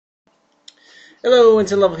Hello,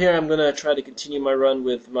 Into Level here. I'm going to try to continue my run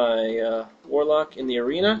with my Warlock in the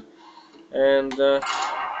arena, and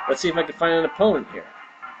let's see if I can find an opponent here.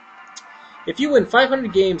 If you win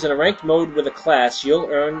 500 games in a ranked mode with a class, you'll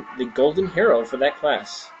earn the Golden Hero for that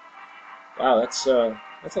class. Wow, that's a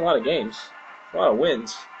lot of games. A lot of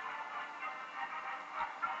wins.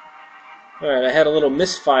 Alright, I had a little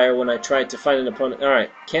misfire when I tried to find an opponent. Alright,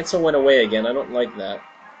 cancel went away again. I don't like that.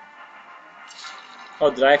 Oh,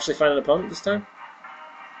 did I actually find an opponent this time?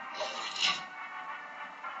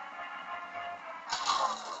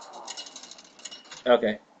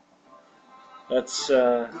 Okay. Let's see.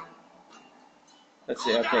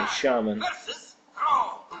 Okay, Shaman.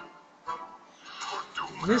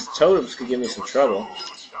 These totems could give me some trouble.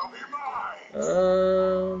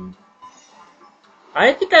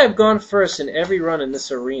 I think I've gone first in every run in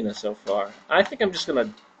this arena so far. I think I'm just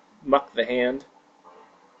gonna muck the hand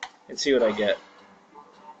and see what I get.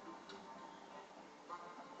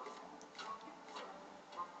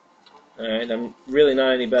 Alright, I'm really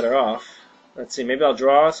not any better off. Let's see, maybe I'll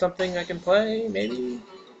draw something I can play.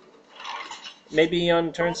 Maybe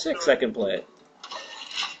on turn 6 I can play it.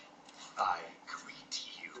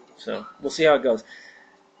 So, we'll see how it goes.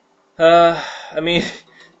 I mean,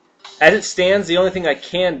 as it stands, the only thing I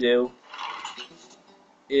can do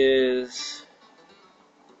is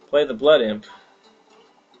play the Blood Imp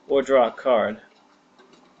or draw a card.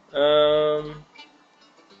 I'm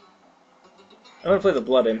going to play the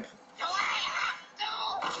Blood Imp.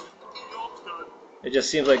 It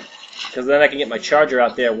just seems like, because then I can get my charger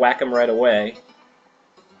out there, whack him right away,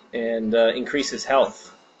 and increase his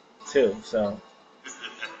health, too, so.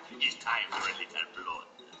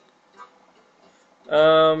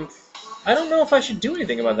 I don't know if I should do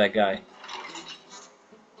anything about that guy.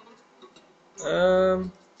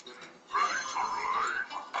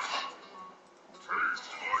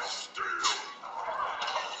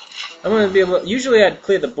 I'm going to be able to, usually I'd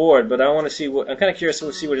clear the board, but I want to see what, I'm kind of curious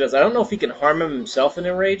to see what it does. I don't know if he can harm him himself and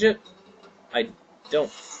enrage it. I don't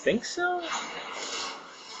think so.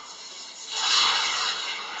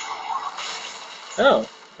 Oh,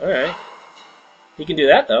 alright. He can do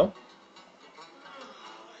that, though.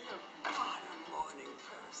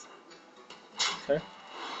 Okay.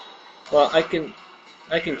 Well, I can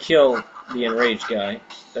kill the enraged guy.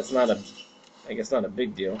 That's not I guess not a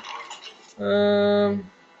big deal.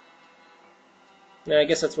 Yeah, I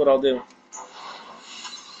guess that's what I'll do.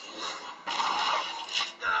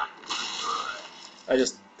 I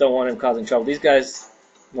just don't want him causing trouble. These guys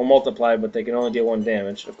will multiply, but they can only deal 1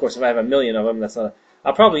 damage. Of course, if I have a million of them, that's not.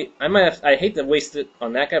 I might have. I hate to waste it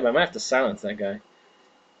on that guy, but I might have to silence that guy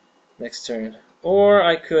next turn. Or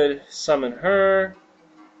I could summon her.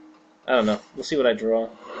 I don't know. We'll see what I draw.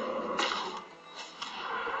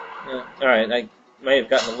 Yeah, all right, I may have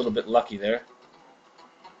gotten a little bit lucky there.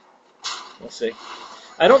 We'll see.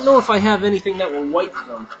 I don't know if I have anything that will wipe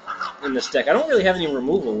them in this deck. I don't really have any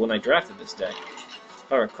removal when I drafted this deck,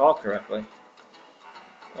 if I recall correctly.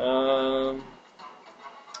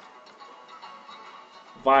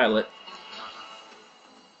 Violet.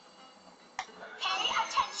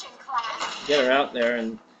 Get her out there,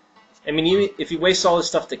 and I mean, if you waste all this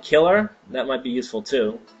stuff to kill her, that might be useful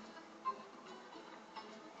too.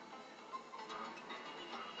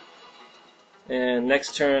 And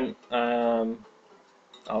next turn,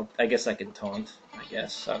 I guess I can taunt. I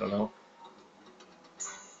guess, I don't know.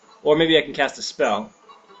 Or maybe I can cast a spell.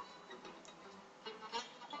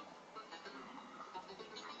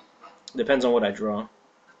 Depends on what I draw.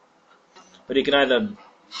 But he can either...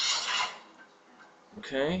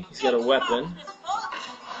 Okay, he's got a weapon.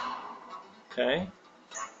 Okay.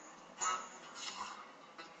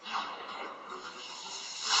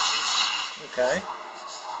 Okay.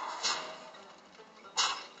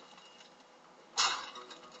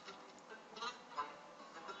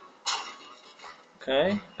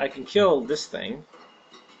 Okay, I can kill this thing.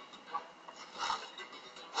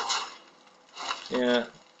 Yeah.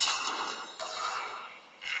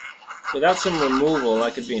 Without some removal,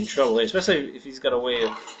 I could be in trouble, especially if he's got a way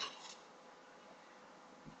of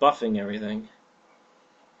buffing everything.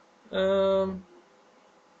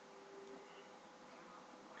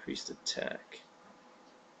 Increased attack.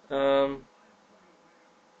 Can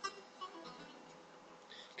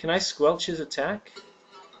I squelch his attack?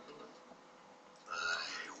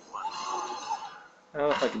 I don't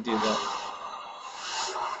know if I can do that.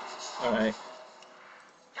 Alright.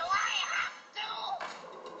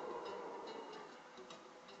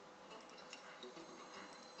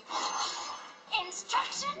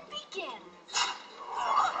 Instruction begins.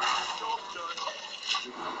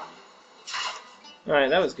 Alright,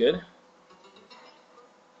 that was good.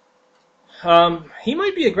 He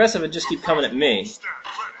might be aggressive and just keep coming at me.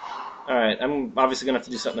 Alright, I'm obviously going to have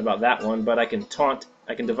to do something about that one, but I can taunt.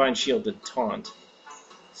 I can Divine Shield to taunt.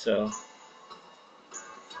 So,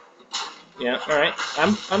 yeah, alright.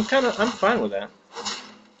 I'm fine with that.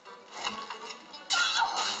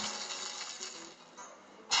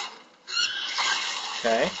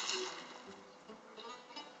 Okay.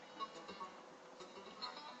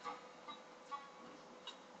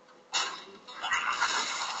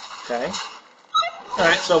 Okay.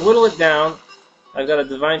 Alright, so whittle it down. I've got a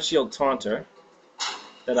Divine Shield Taunter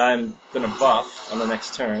that I'm going to buff on the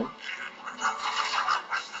next turn.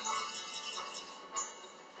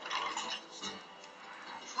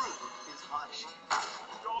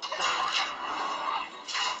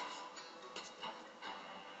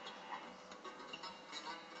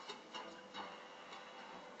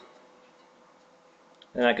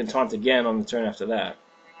 And I can taunt again on the turn after that.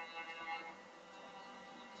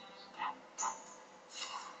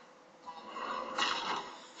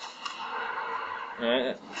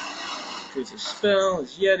 Alright, creates a spell,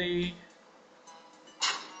 is Yeti.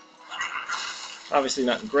 Obviously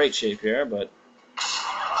not in great shape here, but...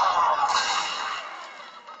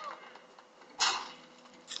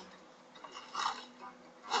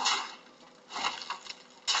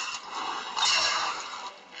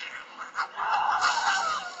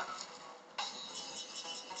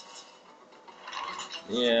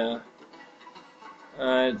 yeah.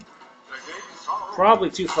 Probably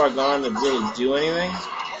too far gone to really do anything,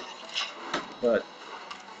 but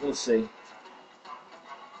we'll see.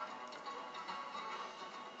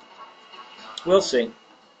 We'll see.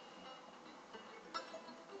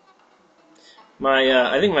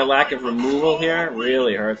 I think my lack of removal here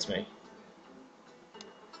really hurts me.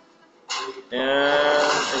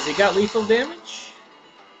 Has he got lethal damage?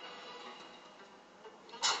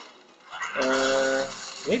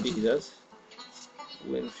 Maybe he does.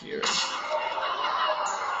 Wind Fury.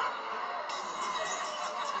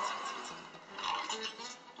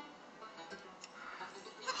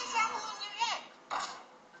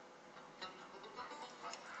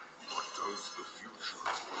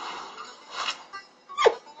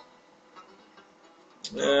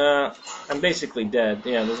 I'm basically dead.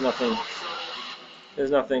 Yeah, there's nothing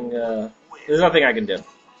I can do.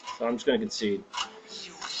 So I'm just going to concede.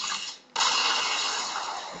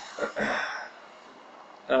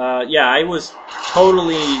 Yeah, I was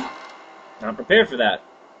totally not prepared for that.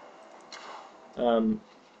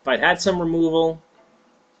 If I'd had some removal,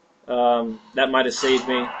 that might have saved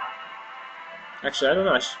me. Actually, I don't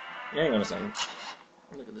know. Hang on a second.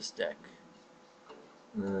 Look at this deck.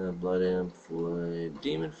 Blood Imp, Void,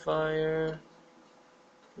 Demon Fire,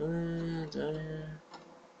 Loot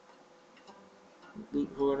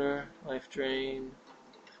Hoarder, Life Drain.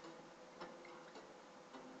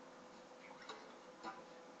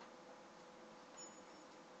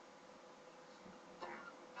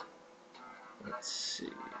 Let's see.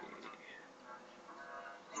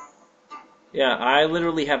 Yeah, I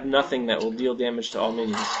literally have nothing that will deal damage to all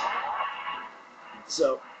minions.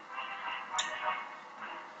 So,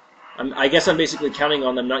 I guess I'm basically counting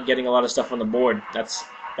on them not getting a lot of stuff on the board. That's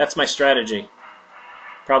my strategy.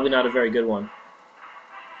 Probably not a very good one.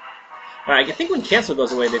 Alright, I think when cancel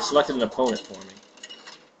goes away, they've selected an opponent for me.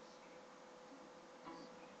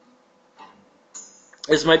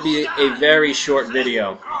 This might be a very short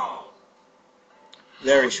video.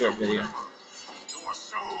 Very short video.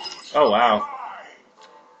 Oh, wow.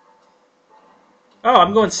 Oh,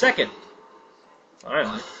 I'm going second.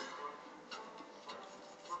 Alright.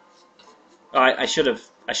 Oh, I should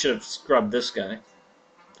have scrubbed this guy.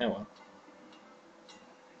 Oh well.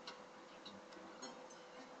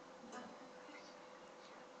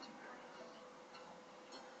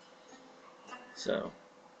 So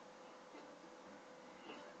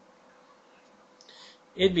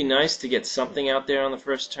it'd be nice to get something out there on the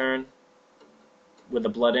first turn with a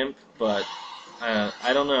Blood Imp, but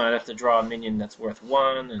I don't know. I'd have to draw a minion that's worth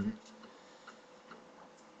 1 and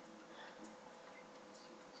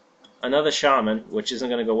another Shaman, which isn't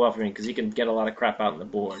going to go well for me because he can get a lot of crap out on the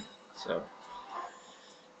board. So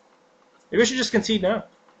maybe I should just concede now.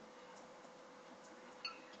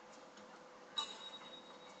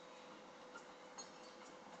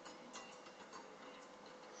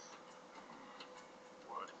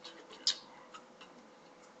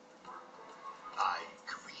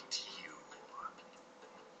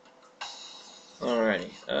 Alrighty.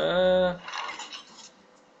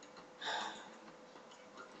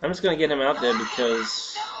 I'm just going to get him out there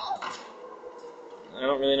because I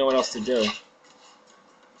don't really know what else to do.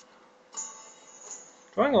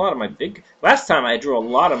 Drawing a lot of my big... Last time I drew a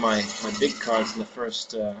lot of my big cards in the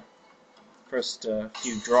first first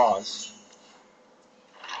few draws.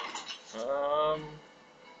 Oh,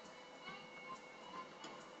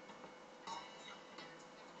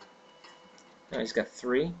 he's got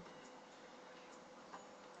 3.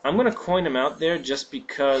 I'm gonna coin him out there just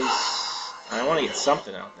because I want to get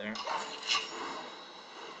something out there.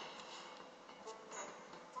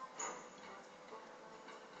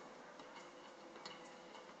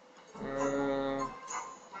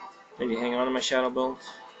 Maybe hang on to my Shadow Bolt.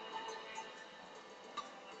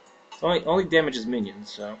 Only damages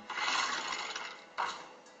minions, so.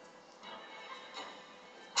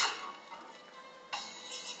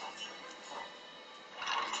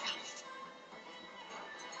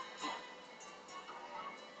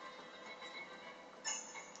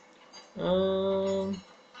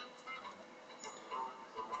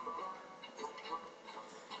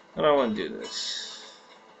 I don't want to do this.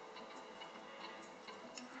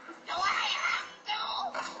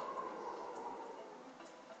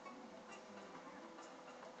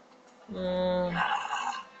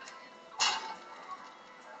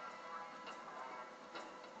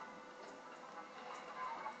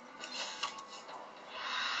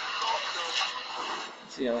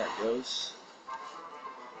 Let's see how that goes.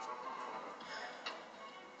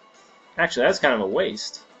 Actually, that's kind of a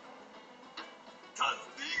waste.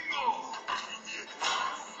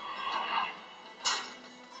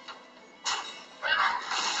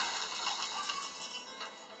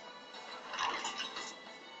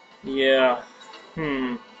 Yeah.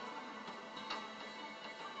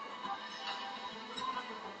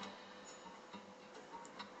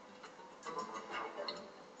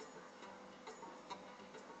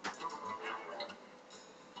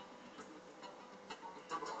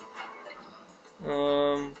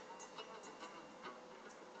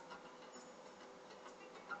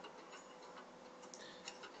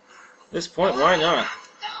 At this point, why not?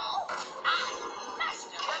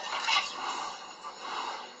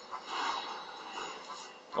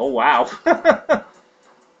 Oh, wow.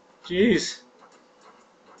 Jeez.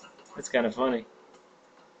 That's kind of funny.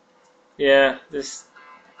 Yeah, this...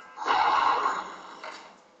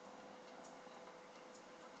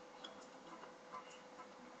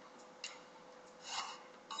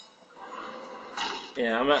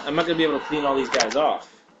 Yeah, I'm not going to be able to clean all these guys off.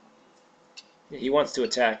 He wants to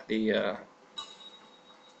attack the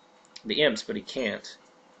imps, but he can't.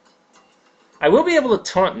 I will be able to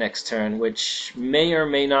taunt next turn, which may or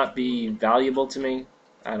may not be valuable to me.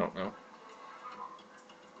 I don't know.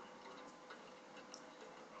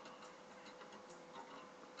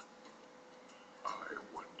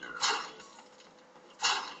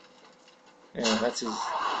 Yeah, that's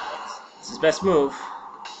his best move.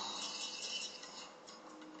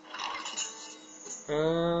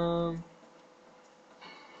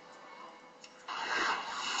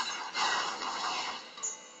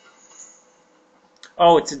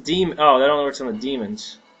 Oh, it's a demon. Oh, that only works on the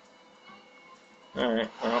demons. Alright,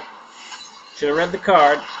 well. Should have read the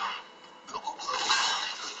card.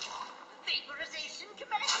 Vaporization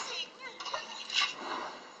commencing.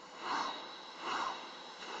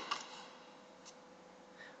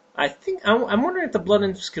 I think I'm wondering if the Blood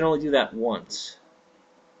Imps can only do that once.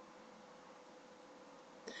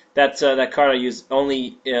 That card I use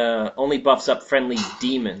only buffs up friendly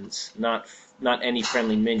demons, not any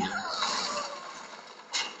friendly minions.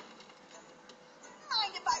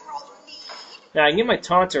 Mind if I roll a lead? Now I can get my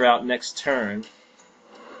Taunter out next turn,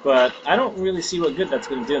 but I don't really see what good that's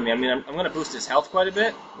going to do me. I mean, I'm going to boost his health quite a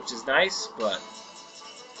bit, which is nice, but.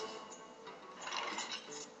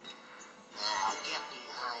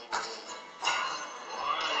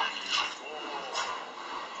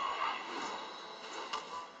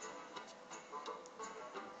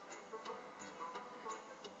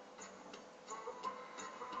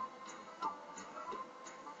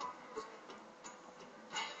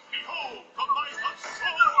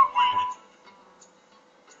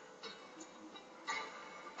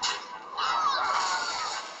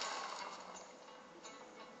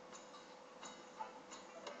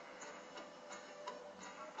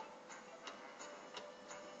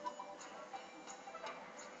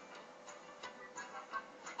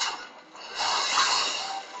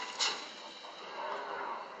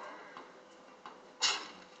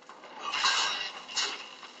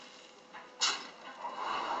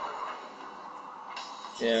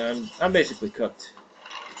 Yeah, I'm basically cooked.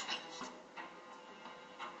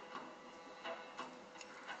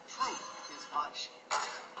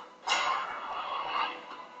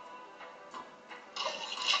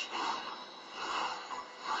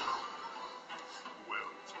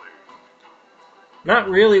 Not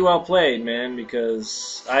really well played, man,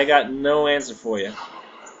 because I got no answer for you.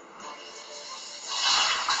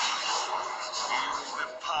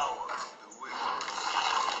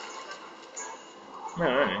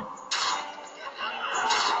 Alright.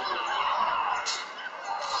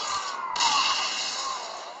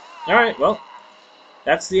 Alright, well,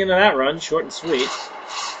 that's the end of that run. Short and sweet.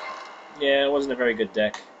 Yeah, it wasn't a very good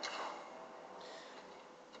deck.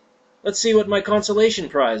 Let's see what my consolation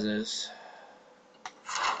prize is.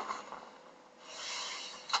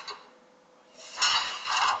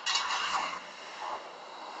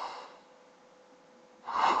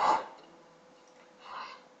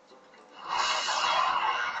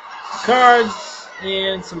 Cards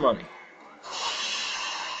and some money.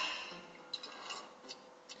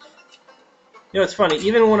 You know, it's funny.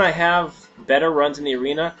 Even when I have better runs in the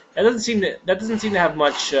arena, that doesn't seem to have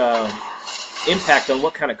much impact on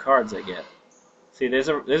what kind of cards I get. See, there's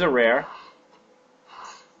a rare,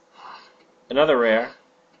 another rare.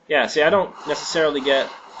 Yeah, see, I don't necessarily get.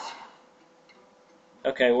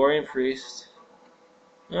 Okay, Warrior Priest.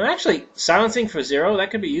 Well, actually, silencing for 0, that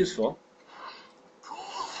could be useful.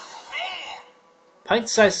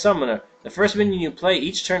 Pint-sized Summoner. The first minion you play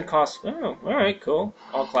each turn costs. Oh, alright, cool.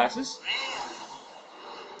 All classes.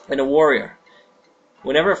 And a Warrior.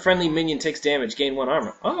 Whenever a friendly minion takes damage, gain 1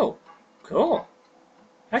 armor. Oh, cool.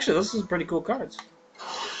 Actually, those are pretty cool cards.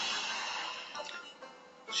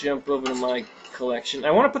 Jump over to my collection.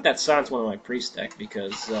 I want to put that Silence one in my Priest deck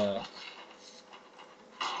because I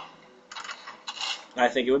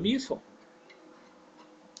think it would be useful.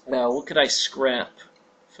 Now, what could I scrap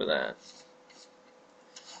for that?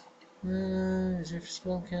 Is there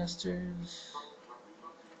spellcasters?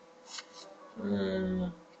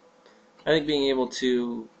 I think being able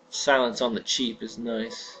to silence on the cheap is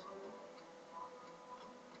nice.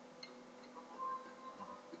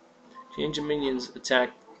 Change a minion's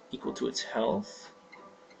attack equal to its health.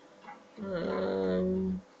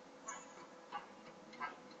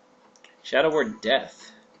 Shadow Word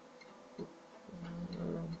Death. Do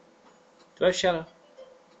I have Shadow?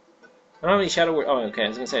 I don't have any Shadow Word. Oh, okay. I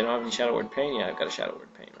was gonna say I don't have any Shadow Word Pain. Yeah, I've got a Shadow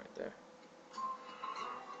Word Pain right there.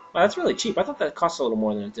 Wow, that's really cheap. I thought that cost a little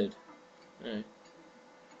more than it did. Alright.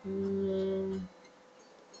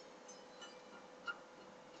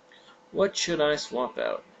 What should I swap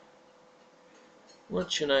out?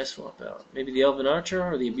 What should I swap out? Maybe the Elven Archer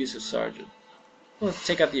or the Abusive Sergeant? Well, let's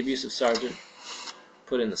take out the Abusive Sergeant.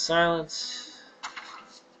 Put in the Silence.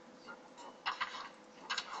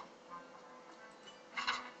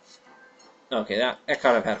 Okay, that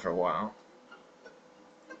card I've had for a while.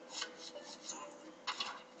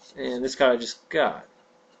 And this card I just got.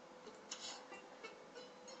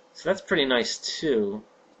 So that's pretty nice too.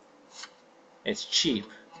 It's cheap.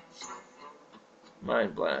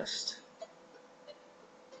 Mind Blast.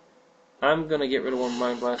 I'm gonna get rid of one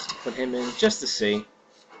Mind Blast and put him in just to see.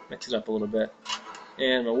 Mix it up a little bit.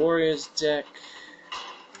 And my Warriors deck.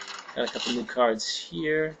 Got a couple new cards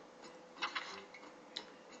here.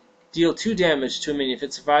 Deal 2 damage to a minion. If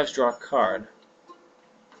it survives, draw a card.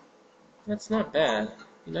 That's not bad. It'd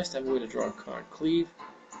be nice to have a way to draw a card. Cleave.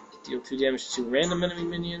 Deal 2 damage to 2 random enemy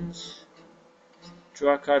minions.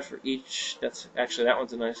 Draw a card for each. That's actually, that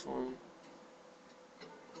one's a nice one.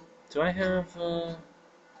 Do I have I've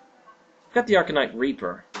got the Arcanite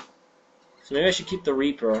Reaper. So maybe I should keep the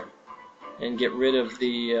Reaper and get rid of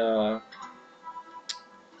the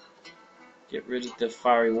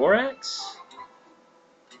Fiery War Axe?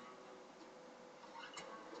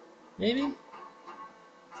 Maybe?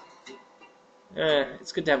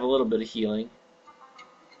 It's good to have a little bit of healing.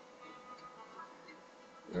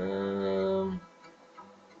 I'm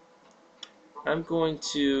going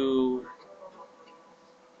to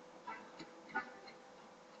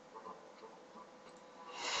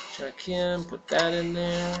check him, put that in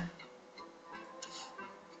there.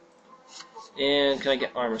 And can I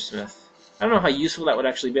get Armor Smith? I don't know how useful that would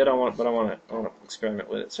actually be, but I want to experiment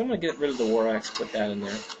with it. So I'm going to get rid of the War Axe, put that in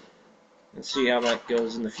there, and see how that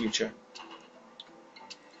goes in the future.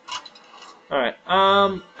 Alright,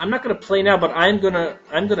 I'm not gonna play now, but I'm gonna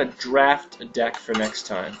draft a deck for next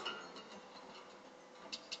time.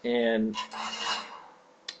 And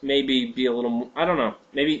maybe be a little, I don't know,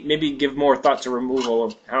 maybe give more thought to removal,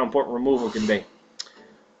 of how important removal can be.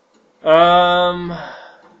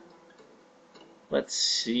 Let's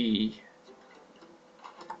see.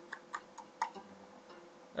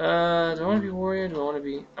 Do I want to be Warrior? Do I want to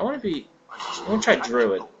be, I want to try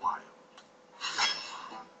Druid.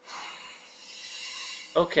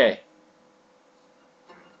 Okay.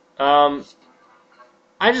 I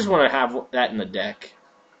just want to have that in the deck.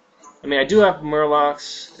 I mean, I do have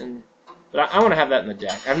Murlocs, but I want to have that in the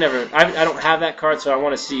deck. I don't have that card, so I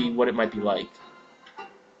want to see what it might be like.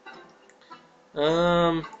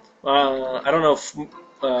 I don't know if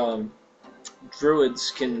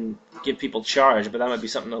druids can give people charge, but that might be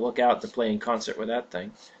something to look out to play in concert with that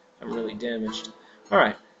thing. I'm really damaged.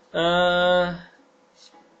 Alright.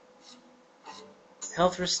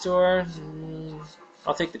 Health restore.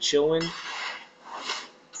 I'll take the chill wind.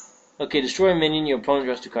 Okay, destroy a minion, your opponent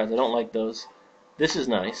draws 2 cards. I don't like those. This is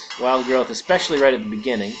nice. Wild growth, especially right at the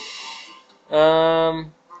beginning.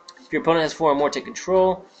 If your opponent has 4 or more, take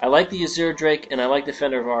control. I like the Azure Drake, and I like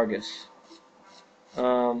Defender of Argus.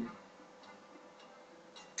 I'll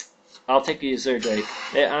take the Azure Drake.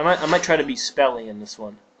 I might try to be spelly in this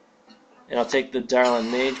one. And I'll take the Darlin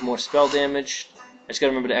Mage, more spell damage. I just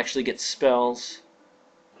gotta remember to actually get spells.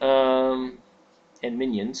 And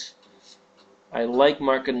minions. I like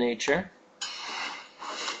Mark of Nature.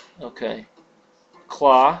 Okay.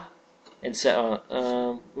 Claw. And set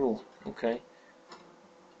ooh, okay.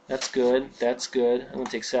 That's good. That's good. I'm gonna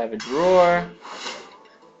take Savage Roar.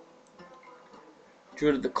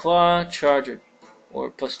 Druid of the Claw, Charger,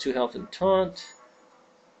 or +2 health and taunt.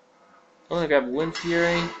 I'm gonna grab Wind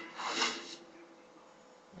Fury.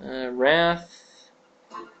 Wrath.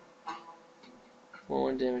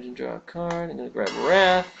 1 damage and draw a card. I'm gonna grab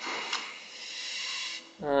Wrath.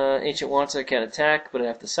 Ancient Watcher, I can't attack, but I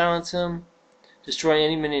have to silence him. Destroy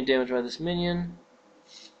any minion damaged by this minion.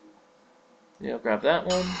 Yeah, I'll grab that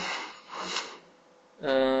one.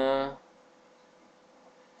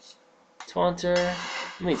 Taunter.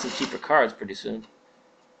 I need some cheaper cards pretty soon.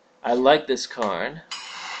 I like this card.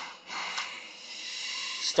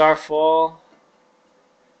 Starfall.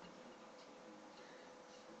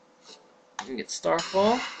 You can get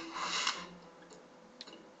Starfall.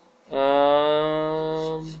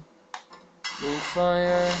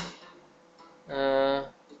 Moonfire.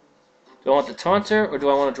 Do I want the Taunter, or do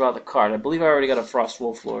I want to draw the card? I believe I already got a Frost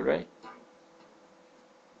Wolf Lord, right?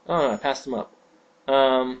 Oh, no, I passed him up.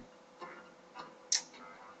 I'm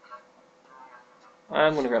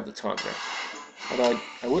going to grab the Taunter. Although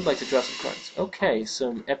I would like to draw some cards. Okay,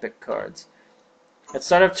 some epic cards. At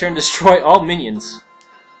start of turn, destroy all minions.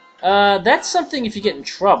 That's something if you get in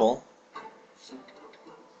trouble.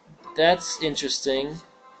 That's interesting.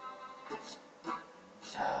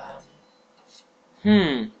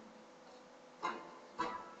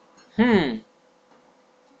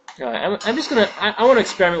 Alright, I'm just gonna. I want to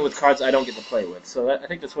experiment with cards I don't get to play with. So I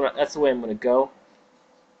think that's the way I'm gonna go.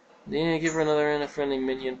 Then give her another friendly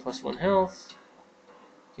minion +1 health.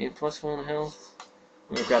 Gain +1 health.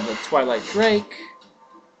 I'm gonna grab the Twilight Drake.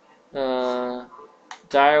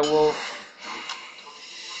 Direwolf.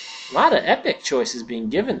 A lot of epic choices being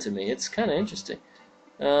given to me. It's kind of interesting.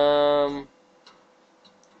 I'm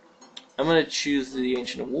gonna choose the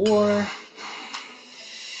Ancient of War.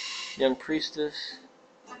 Young Priestess.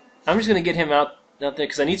 I'm just gonna get him out there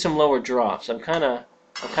because I need some lower drops. I'm kind of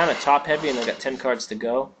top heavy, and I've got 10 cards to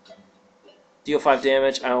go. Deal 5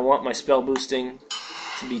 damage. I want my spell boosting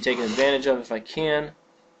to be taken advantage of if I can.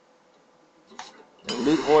 The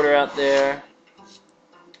Loot Hoarder out there.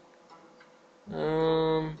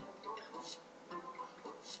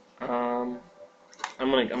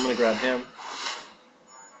 I'm gonna grab him.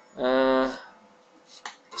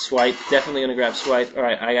 Swipe. Definitely gonna grab Swipe. All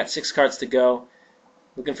right, I got 6 cards to go.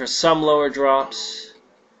 Looking for some lower drops.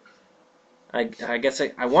 I guess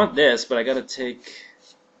I want this, but I gotta take.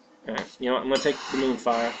 Alright, you know what? I'm gonna take the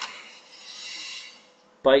Moonfire.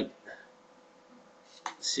 Bite.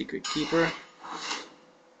 Secret Keeper.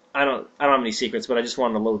 I don't have any secrets, but I just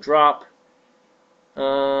want a low drop.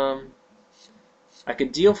 I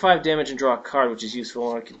could deal 5 damage and draw a card, which is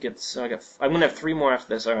useful. I could get. So I'm gonna have 3 more after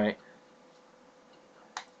this. All right.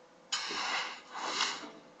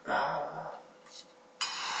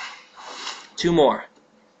 Two more.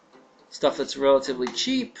 Stuff that's relatively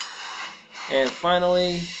cheap. And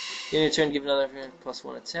finally, in your turn, give another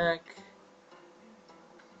 +1 attack.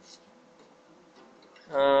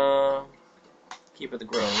 Keep it the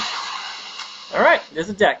Grove. Alright, there's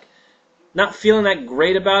a deck. Not feeling that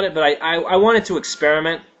great about it, but I wanted to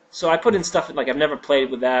experiment. So I put in stuff like I've never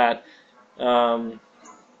played with that. I've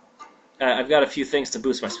got a few things to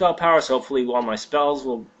boost my spell power, so hopefully all my spells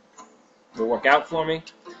will work out for me.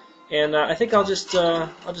 And I think I'll just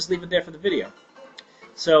leave it there for the video.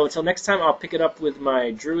 So until next time, I'll pick it up with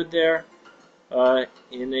my Druid there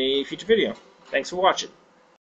in a future video. Thanks for watching.